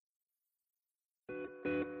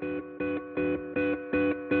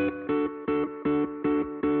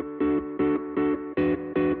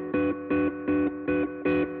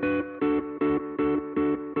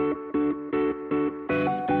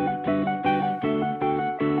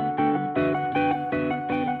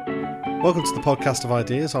Welcome to the Podcast of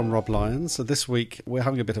Ideas. I'm Rob Lyons. So this week we're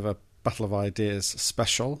having a bit of a Battle of Ideas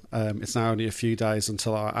special. It's now only a few days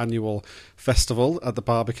until our annual festival at the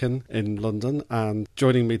Barbican in London, and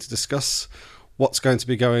joining me to discuss what's going to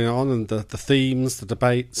be going on and the themes, the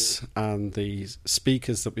debates and the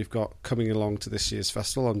speakers that we've got coming along to this year's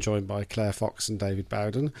festival, I'm joined by Claire Fox and David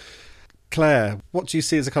Bowden. Claire, what do you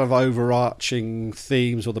see as the kind of overarching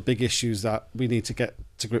themes or the big issues that we need to get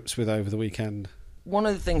to grips with over the weekend? One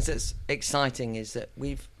of the things that's exciting is that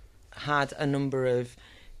we've had a number of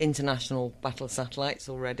international battle satellites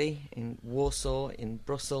already in Warsaw, in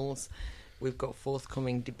Brussels. We've got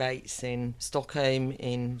forthcoming debates in Stockholm,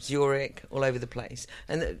 in Zurich, all over the place.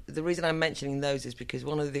 And the reason I'm mentioning those is because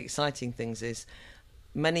one of the exciting things is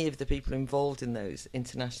many of the people involved in those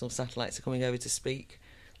international satellites are coming over to speak,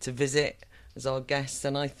 to visit as our guests.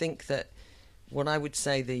 And I think that what I would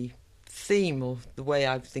say the theme, or the way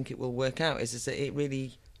I think it will work out, is that it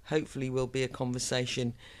really hopefully will be a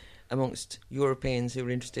conversation amongst Europeans who are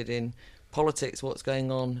interested in politics, what's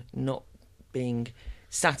going on, not being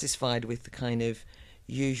satisfied with the kind of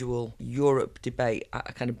usual Europe debate at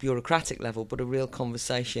a kind of bureaucratic level, but a real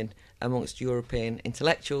conversation amongst European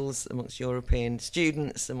intellectuals, amongst European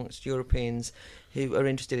students, amongst Europeans who are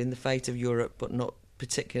interested in the fate of Europe but not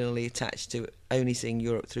particularly attached to only seeing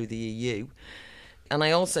Europe through the EU. And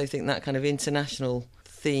I also think that kind of international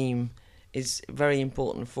theme is very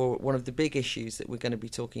important for one of the big issues that we're going to be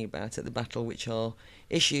talking about at the battle, which are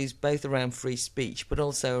issues both around free speech but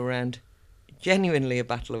also around genuinely a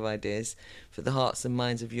battle of ideas for the hearts and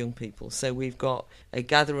minds of young people. So we've got a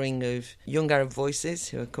gathering of young Arab voices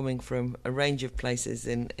who are coming from a range of places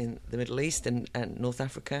in the Middle East and North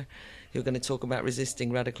Africa, who are going to talk about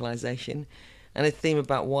resisting radicalisation, and a theme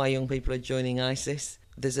about why young people are joining ISIS.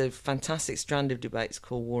 There's a fantastic strand of debates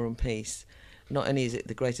called War and Peace. Not only is it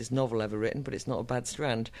the greatest novel ever written, but it's not a bad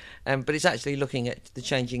strand. But it's actually looking at the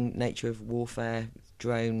changing nature of warfare,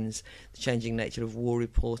 drones, the changing nature of war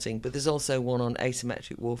reporting. But there's also one on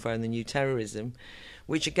asymmetric warfare and the new terrorism,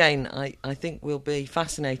 which again I think will be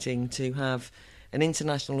fascinating to have an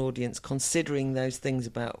international audience considering those things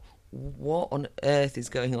about what on earth is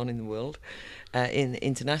going on in the world, in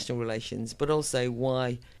international relations, but also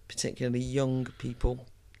why particularly young people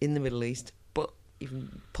in the Middle East, but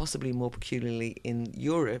even possibly more peculiarly in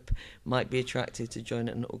Europe, might be attracted to join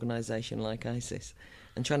an organisation like ISIS.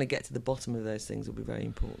 And trying to get to the bottom of those things will be very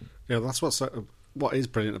important. Yeah, that's what is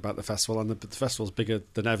brilliant about the festival, and the festival's bigger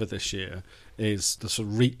than ever this year, is the sort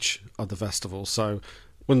of reach of the festival. So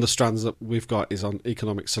one of the strands that we've got is on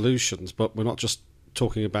economic solutions, but we're not just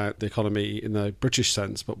talking about the economy in the British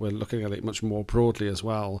sense, but we're looking at it much more broadly as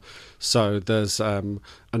well. So there's an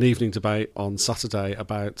evening debate on Saturday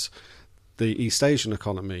about the East Asian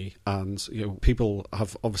economy, and people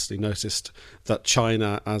have obviously noticed that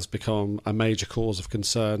China has become a major cause of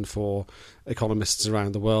concern for economists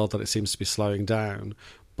around the world, that it seems to be slowing down.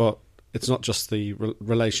 But it's not just the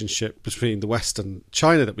relationship between the West and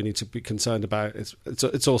China that we need to be concerned about.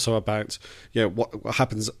 It's also about what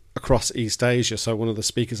happens across East Asia. So one of the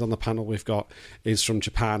speakers on the panel we've got is from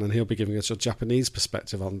Japan, and he'll be giving us a Japanese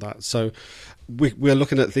perspective on that. So we're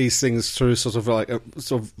looking at these things through sort of like a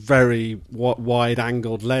sort of very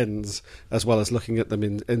wide-angled lens, as well as looking at them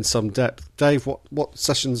in some depth. Dave, what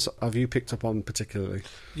sessions have you picked up on particularly?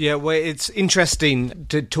 Yeah, well, it's interesting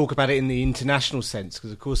to talk about it in the international sense,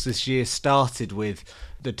 because of course this year started with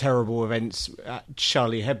the terrible events at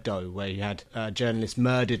Charlie Hebdo, where you had journalists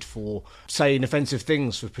murdered for saying offensive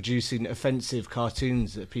things, for producing offensive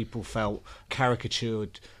cartoons that people felt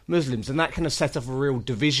caricatured Muslims. And that kind of set off a real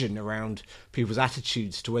division around people's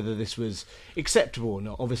attitudes to whether this was acceptable or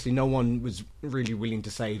not. Obviously, no one was really willing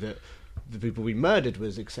to say that the people we murdered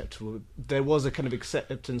was acceptable. There was a kind of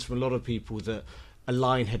acceptance from a lot of people that a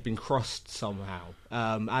line had been crossed somehow.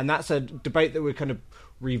 And that's a debate that we're kind of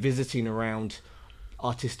revisiting around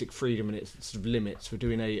artistic freedom and its sort of limits. We're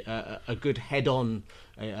doing a good head-on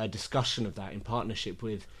discussion of that in partnership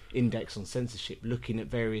with Index on Censorship, looking at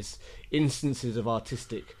various instances of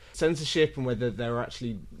artistic censorship and whether there are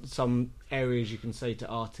actually some areas you can say to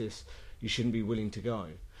artists you shouldn't be willing to go.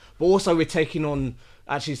 But also we're taking on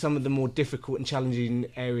actually some of the more difficult and challenging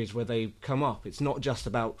areas where they come up. It's not just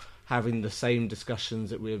about having the same discussions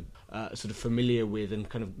that we're sort of familiar with and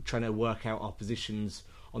kind of trying to work out our positions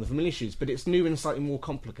on the familiar issues, but it's new and slightly more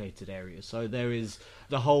complicated areas. So there is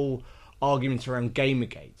the whole argument around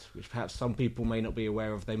Gamergate, which perhaps some people may not be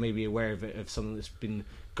aware of. They may be aware of it, of something that's been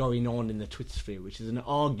going on in the Twitter sphere, which is an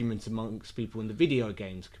argument amongst people in the video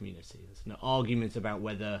games community. It's an argument about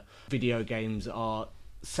whether video games are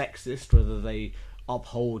sexist, whether they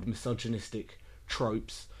uphold misogynistic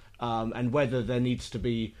tropes, and whether there needs to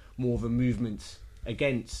be more of a movement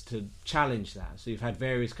against to challenge that. So you've had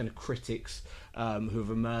various kind of critics who have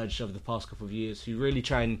emerged over the past couple of years who really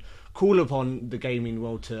try and call upon the gaming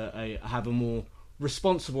world to have a more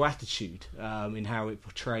responsible attitude in how it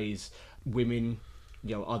portrays women,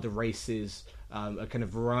 other races, a kind of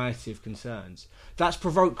variety of concerns. That's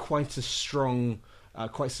provoked quite a strong,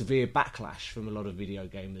 quite severe backlash from a lot of video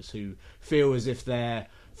gamers who feel as if their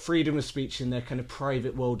freedom of speech in their kind of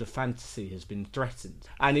private world of fantasy has been threatened.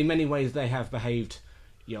 And in many ways they have behaved,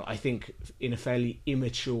 I think, in a fairly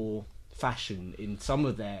immature fashion in some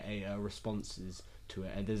of their responses to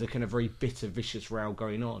it. And there's a kind of very bitter, vicious row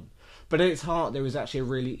going on. But at its heart, there is actually a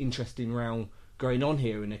really interesting row going on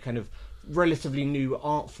here in a kind of relatively new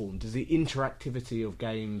art form. Does the interactivity of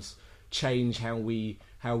games change how we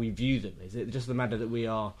view them? Is it just the matter that we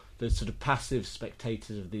are the sort of passive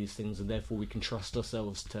spectators of these things and therefore we can trust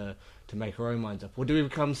ourselves to make our own minds up? Or do we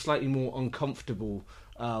become slightly more uncomfortable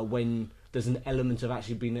when there's an element of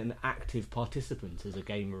actually being an active participant as a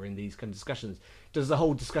gamer in these kind of discussions? Does the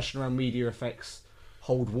whole discussion around media effects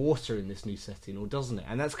hold water in this new setting, or doesn't it?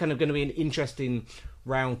 And that's kind of going to be an interesting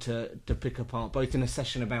round to pick apart, both in a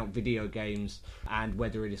session about video games and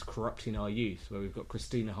whether it is corrupting our youth, where we've got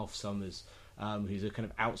Christina Hoff Sommers, who's a kind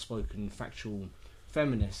of outspoken, factual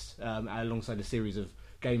feminist, alongside a series of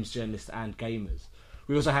games journalists and gamers.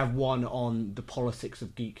 We also have one on the politics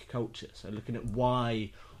of geek culture, so looking at why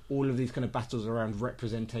all of these kind of battles around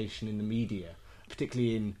representation in the media,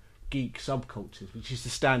 particularly in geek subcultures, which used to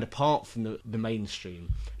stand apart from the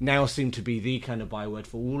mainstream, now seem to be the kind of byword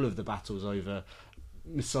for all of the battles over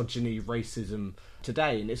misogyny, racism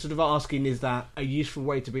today. And it's sort of asking, is that a useful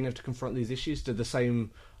way to being able to confront these issues? Do the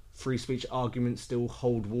same free speech arguments still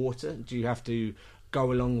hold water? Do you have to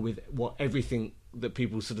go along with everything that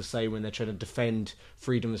people sort of say when they're trying to defend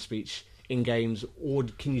freedom of speech in games, or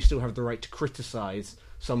can you still have the right to criticise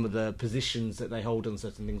some of the positions that they hold on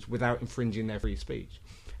certain things without infringing their free speech?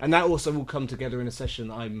 And that also will come together in a session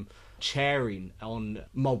I'm chairing on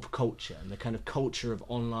mob culture and the kind of culture of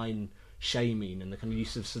online shaming and the kind of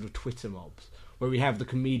use of sort of Twitter mobs, where we have the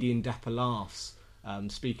comedian Dapper Laughs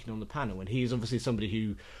speaking on the panel. And he's obviously somebody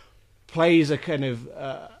who plays a kind of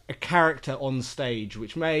a character on stage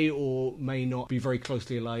which may or may not be very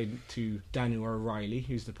closely aligned to Daniel O'Reilly,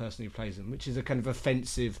 who's the person who plays him, which is a kind of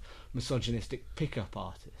offensive, misogynistic pickup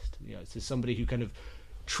artist. It's somebody who kind of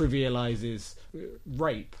trivializes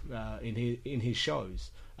rape in his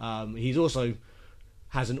shows. He's also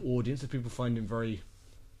has an audience that people find him very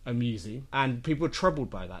amusing, and people are troubled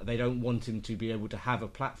by that. They don't want him to be able to have a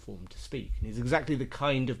platform to speak. And he's exactly the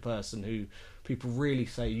kind of person who people really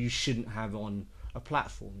say you shouldn't have on a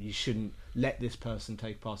platform. You shouldn't let this person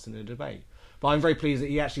take part in a debate. But I'm very pleased that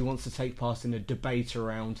he actually wants to take part in a debate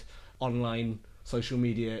around online social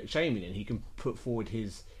media shaming, and he can put forward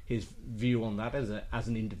his view on that as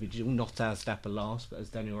an individual, not as Dapper Laughs, but as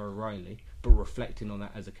Daniel O'Reilly, but reflecting on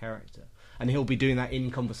that as a character. And he'll be doing that in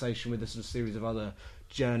conversation with a sort of series of other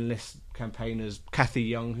journalists, campaigners. Kathy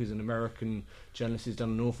Young, who's an American journalist, who's done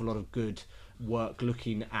an awful lot of good work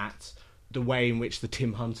looking at the way in which the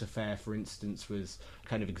Tim Hunt affair, for instance, was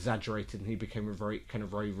kind of exaggerated and he became a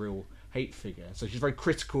very real hate figure. So she's very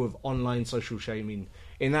critical of online social shaming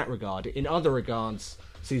in that regard. In other regards,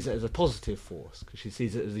 sees it as a positive force because she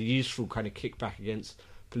sees it as a useful kind of kickback against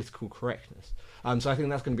political correctness. So I think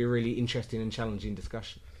that's going to be a really interesting and challenging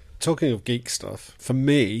discussion. Talking of geek stuff, for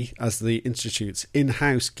me, as the Institute's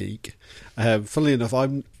in-house geek, funnily enough,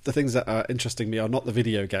 the things that are interesting me are not the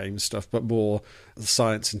video game stuff, but more the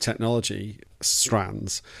science and technology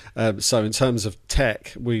strands. So in terms of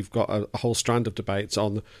tech, we've got a whole strand of debates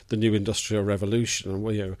on the new industrial revolution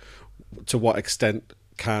and to what extent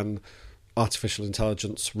can artificial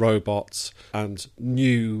intelligence, robots, and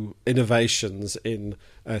new innovations in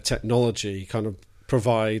technology kind of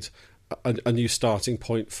provide a new starting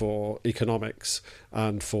point for economics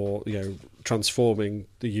and for transforming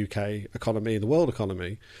the UK economy and the world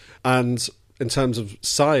economy. And in terms of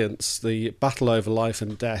science, the battle over life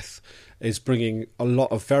and death is bringing a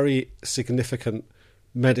lot of very significant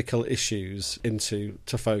medical issues into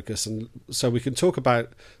focus. And so we can talk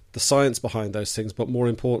about the science behind those things, but more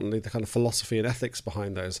importantly, the kind of philosophy and ethics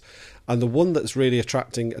behind those. And the one that's really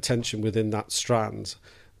attracting attention within that strand,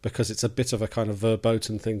 because it's a bit of a kind of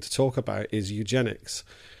verboten thing to talk about, is eugenics.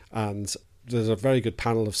 And there's a very good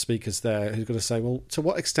panel of speakers there who's going to say, well, to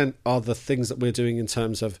what extent are the things that we're doing in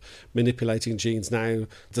terms of manipulating genes now,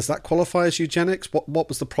 does that qualify as eugenics? What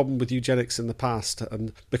was the problem with eugenics in the past?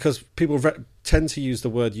 And because people tend to use the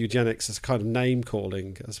word eugenics as a kind of name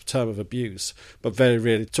calling, as a term of abuse, but very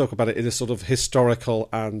rarely talk about it in a sort of historical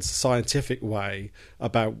and scientific way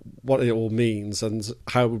about what it all means and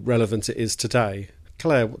how relevant it is today.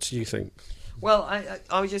 Claire, what do you think? Well,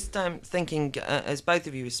 I was just thinking, as both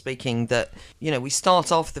of you were speaking, that, we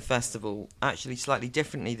start off the festival actually slightly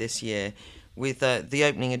differently this year, with the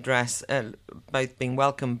opening address both being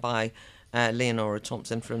welcomed by Leonora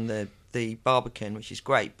Thompson from the Barbican, which is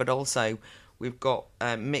great, but also we've got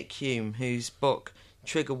Mick Hume, whose book,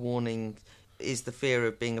 Trigger Warning, is the fear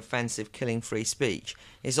of being offensive, killing free speech.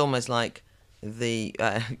 It's almost like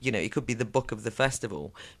it could be the book of the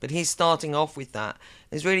festival, but he's starting off with that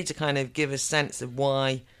is really to kind of give a sense of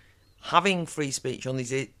why having free speech on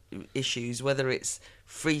these issues, whether it's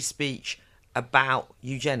free speech about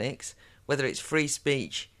eugenics, whether it's free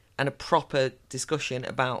speech and a proper discussion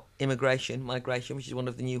about immigration, migration, which is one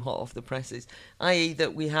of the new hot off the presses, i.e.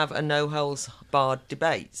 that we have a no holds barred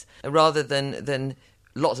debate rather than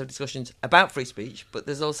lots of discussions about free speech, but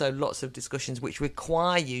there's also lots of discussions which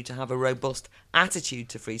require you to have a robust attitude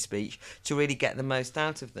to free speech to really get the most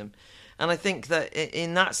out of them. And I think that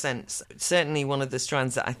in that sense, certainly one of the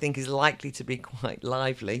strands that I think is likely to be quite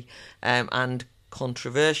lively and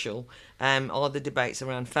controversial are the debates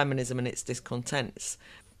around feminism and its discontents.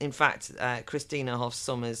 In fact, Christina Hoff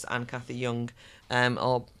Sommers and Cathy Young,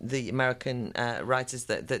 are the American writers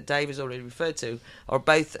that Dave has already referred to, are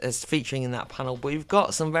both as featuring in that panel. But we've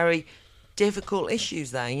got some very difficult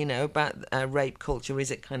issues there, about rape culture.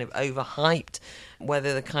 Is it kind of overhyped?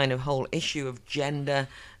 Whether the kind of whole issue of gender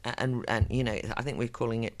and I think we're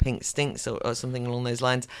calling it pink stinks or something along those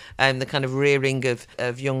lines. The kind of rearing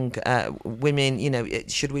of young women,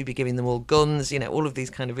 should we be giving them all guns? All of these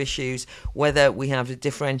kind of issues. Whether we have a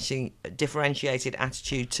differentiated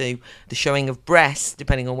attitude to the showing of breasts,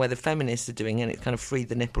 depending on whether feminists are doing it. It's kind of free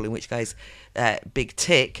the nipple, in which case big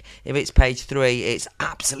tick. If it's page 3, it's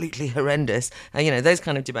absolutely horrendous. Those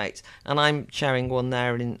kind of debates. And I'm sharing one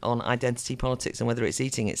there on identity politics and whether it's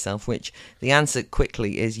eating itself, which the answer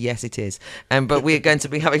quickly is yes, it is. But we're going to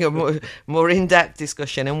be having a more in-depth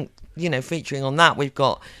discussion, and featuring on that, we've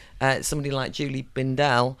got somebody like Julie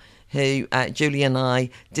Bindell, who Julie and I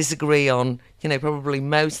disagree on, probably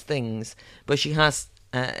most things, but she has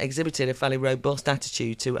exhibited a fairly robust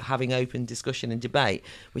attitude to having open discussion and debate,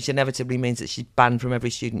 which inevitably means that she's banned from every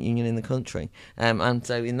student union in the country. And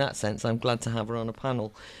so in that sense, I'm glad to have her on a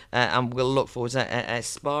panel, and we'll look forward to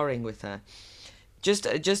sparring with her. Just,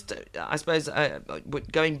 I suppose,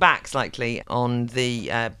 going back slightly on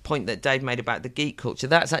the point that Dave made about the geek culture,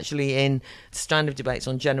 that's actually in the strand of debates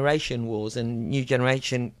on generation wars and new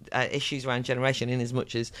generation issues around generation, in as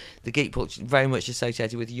much as the geek culture is very much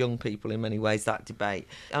associated with young people in many ways, that debate.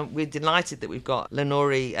 We're delighted that we've got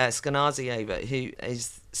Lenore Scarnazzi, who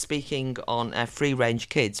is speaking on Free Range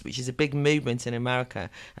Kids, which is a big movement in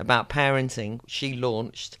America about parenting. She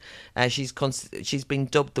launched. She's been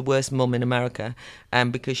dubbed the worst mum in America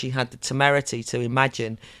because she had the temerity to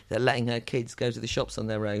imagine that letting her kids go to the shops on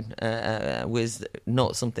their own was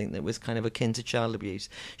not something that was kind of akin to child abuse.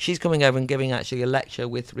 She's coming over and giving actually a lecture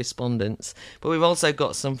with respondents. But we've also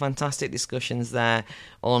got some fantastic discussions there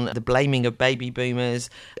on the blaming of baby boomers,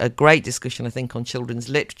 a great discussion, I think, on children's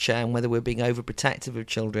literature and whether we're being overprotective of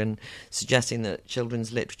children, suggesting that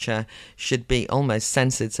children's literature should be almost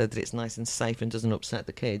censored so that it's nice and safe and doesn't upset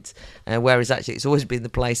the kids, whereas actually it's always been the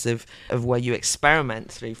place of where you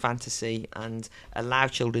experiment through fantasy and allow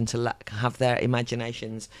children to have their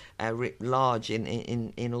imaginations writ large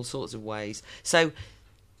in all sorts of ways. So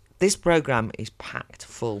this programme is packed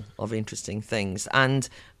full of interesting things, and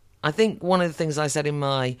I think one of the things I said in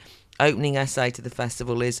my opening essay to the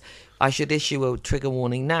festival is I should issue a trigger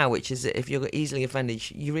warning now, which is that if you're easily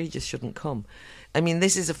offended, you really just shouldn't come. I mean,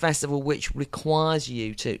 this is a festival which requires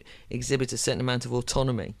you to exhibit a certain amount of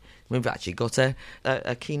autonomy. We've actually got a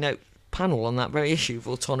keynote panel on that very issue of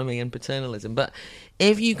autonomy and paternalism. But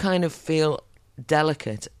if you kind of feel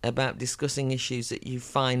delicate about discussing issues that you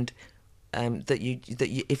find that you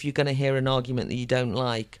if you're going to hear an argument that you don't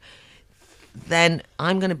like, then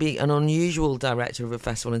I'm going to be an unusual director of a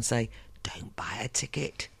festival and say, don't buy a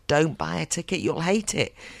ticket. Don't buy a ticket. You'll hate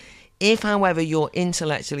it. If, however, you're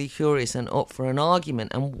intellectually curious and up for an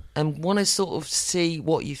argument and want to sort of see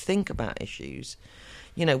what you think about issues,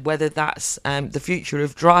 whether that's the future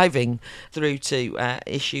of driving through to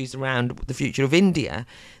issues around the future of India,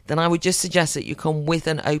 then I would just suggest that you come with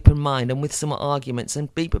an open mind and with some arguments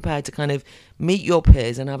and be prepared to kind of meet your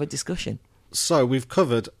peers and have a discussion. So we've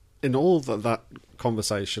covered, in all that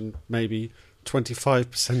conversation, maybe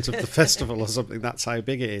 25% of the festival or something. That's how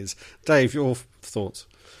big it is. Dave, your thoughts?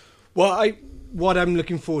 Well, what I'm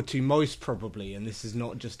looking forward to most probably, and this is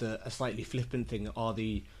not just a slightly flippant thing, are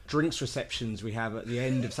the drinks receptions we have at the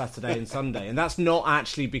end of Saturday and Sunday. And that's not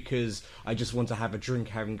actually because I just want to have a drink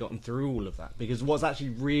having gotten through all of that. Because what's actually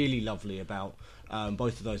really lovely about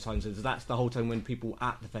both of those times is that's the whole time when people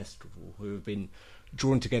at the festival who have been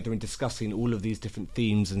drawn together and discussing all of these different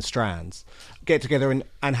themes and strands get together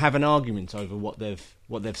and have an argument over what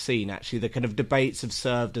they've seen. Actually, the kind of debates have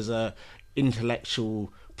served as a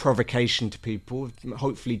intellectual provocation to people,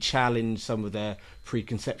 hopefully challenge some of their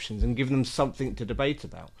preconceptions and give them something to debate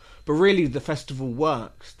about. But really the festival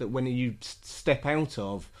works that when you step out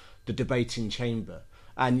of the debating chamber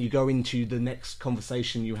and you go into the next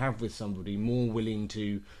conversation you have with somebody more willing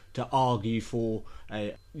to argue for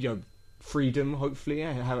freedom, hopefully,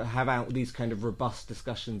 have out these kind of robust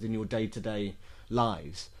discussions in your day-to-day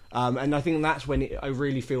lives. And I think that's when I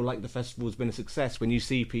really feel like the festival has been a success, when you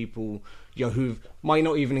see people who might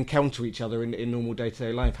not even encounter each other in normal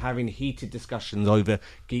day-to-day life having heated discussions over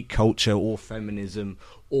geek culture or feminism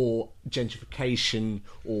or gentrification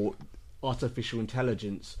or artificial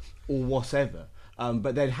intelligence or whatever.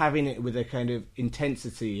 But they're having it with a kind of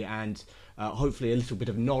intensity and hopefully a little bit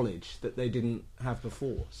of knowledge that they didn't have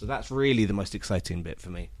before. So that's really the most exciting bit for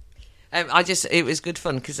me. It was good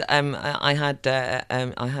fun because I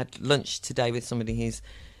had lunch today with somebody who's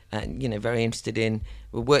very interested in,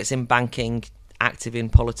 works in banking, active in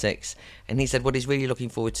politics, and he said what he's really looking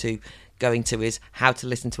forward to going to is how to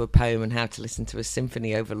listen to a poem and how to listen to a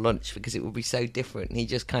symphony over lunch, because it will be so different. And he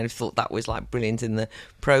just kind of thought that was like brilliant in the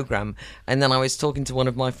programme. And then I was talking to one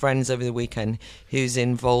of my friends over the weekend who's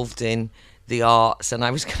involved in the arts, and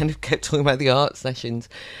I was kind of kept talking about the art sessions,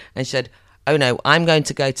 and she said, oh no, I'm going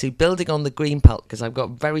to go to Building on the Green Belt because I've got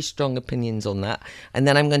very strong opinions on that. And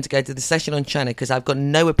then I'm going to go to the session on China because I've got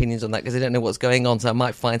no opinions on that because I don't know what's going on, so I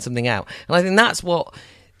might find something out. And I think that's what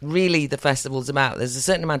really the festival's about. There's a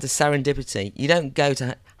certain amount of serendipity. You don't go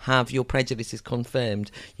to have your prejudices confirmed.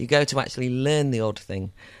 You go to actually learn the odd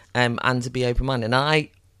thing and to be open-minded. And I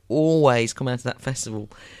always come out of that festival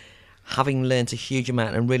having learnt a huge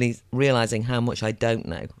amount and really realising how much I don't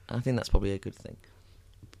know. I think that's probably a good thing.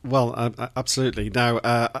 Well, absolutely. Now,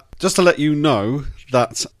 just to let you know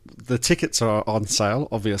that the tickets are on sale,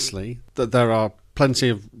 obviously, that there are plenty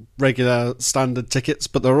of regular standard tickets,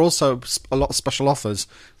 but there are also a lot of special offers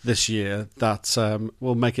this year that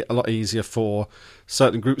will make it a lot easier for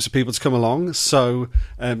certain groups of people to come along. So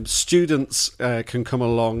students can come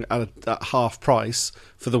along at half price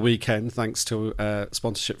for the weekend thanks to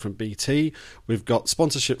sponsorship from BT. We've got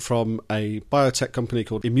sponsorship from a biotech company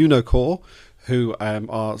called Immunocore, who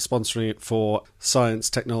are sponsoring it for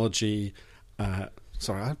science, technology.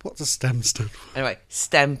 What does STEM stand for? Anyway,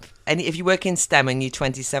 STEM. If you work in STEM and you're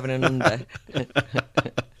 27 and under.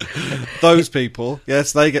 Those people,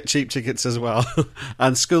 yes, they get cheap tickets as well.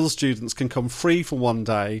 And school students can come free for one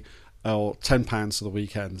day or £10 for the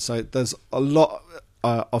weekend. So there's a lot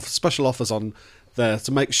of special offers on there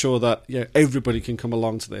to make sure that everybody can come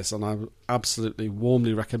along to this, and I absolutely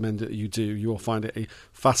warmly recommend it. You do. You will find it a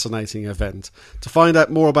fascinating event. To find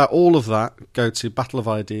out more about all of that, go to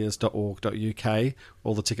battleofideas.org.uk.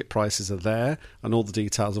 All the ticket prices are there and all the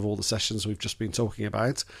details of all the sessions we've just been talking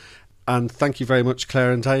about. And thank you very much,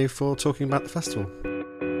 Claire and Dave, for talking about the festival.